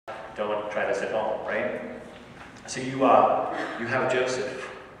Don't try this at home, right? So you have Joseph.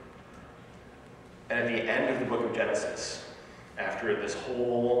 And at the end of the book of Genesis, after this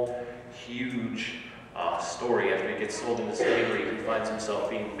whole huge story, after he gets sold into slavery, he finds himself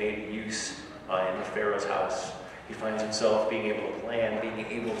being made use in the Pharaoh's house. He finds himself being able to plan, being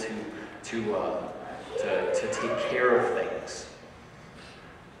able to take care of things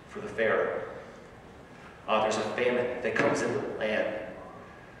for the Pharaoh. There's a famine that comes into the land,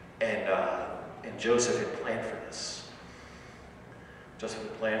 and Joseph had planned for this. Joseph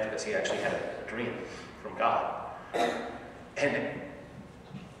had planned for this. He actually had a dream from God. And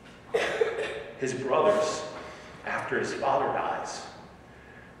his brothers, after his father dies,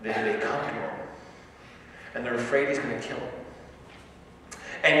 they come to him, and they're afraid he's going to kill him.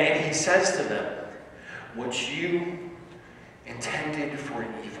 And he says to them, what you intended for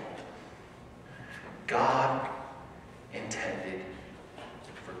evil, God intended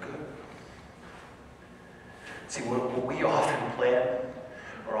for good. See, what we often plan,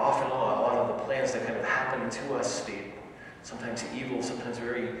 or often a lot of the plans that kind of happen to us, sometimes evil, sometimes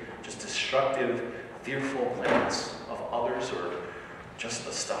very just destructive, fearful plans of others, or just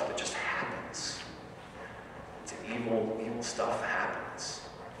the stuff that just happens. It's evil stuff happens.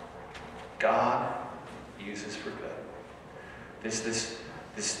 God uses for good. This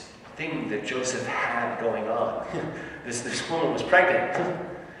thing that Joseph had going on. This woman was pregnant.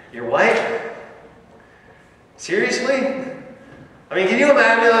 Your wife? Seriously? I mean, can you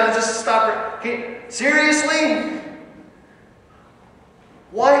imagine? Just stop her. Seriously?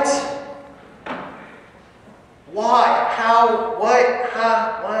 What? Why? How? What?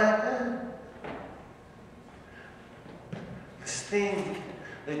 How? What? This thing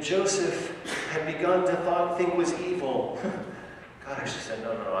that Joseph had begun to think was evil. God actually said,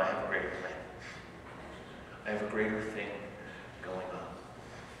 no, I have a greater plan. I have a greater thing going on.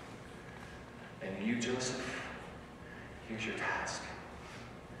 And you, Joseph, here's your task.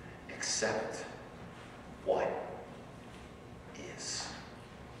 Accept what is.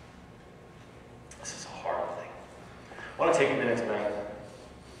 This is a hard thing. I want to take a minute tonight,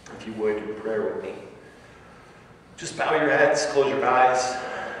 if you would, do a prayer with me. Just bow your heads, close your eyes.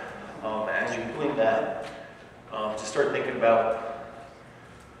 As you're doing that, just start thinking about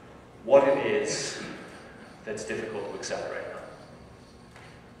what it is that's difficult to accept right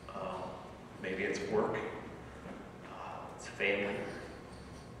now. Maybe it's work, it's family,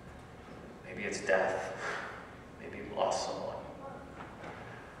 maybe it's death, maybe you've lost someone,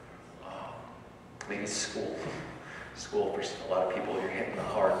 maybe it's school. School, for a lot of people, you're hitting a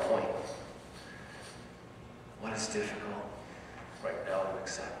hard point. What is difficult right now to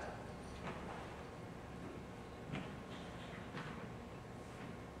accept?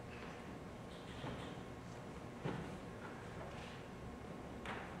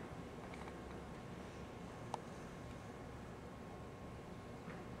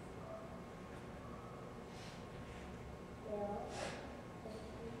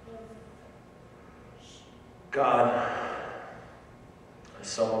 God,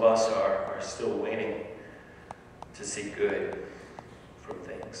 some of us are still waiting to see good from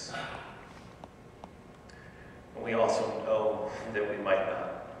things. And we also know that we might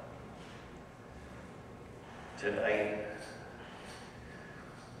not. Tonight,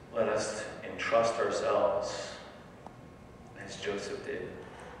 let us entrust ourselves, as Joseph did,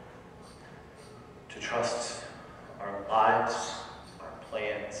 to trust our lives, our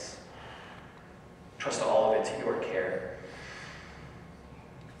plans, trust all of it to your care.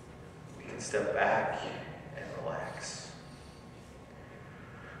 We can step back and relax.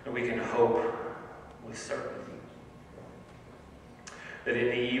 And we can hope with certainty that in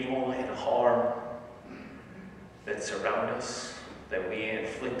the evil and harm that surround us, that we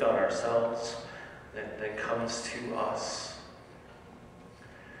inflict on ourselves, that comes to us,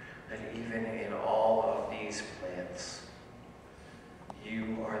 that even in all of these plans,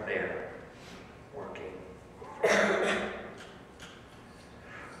 you are there working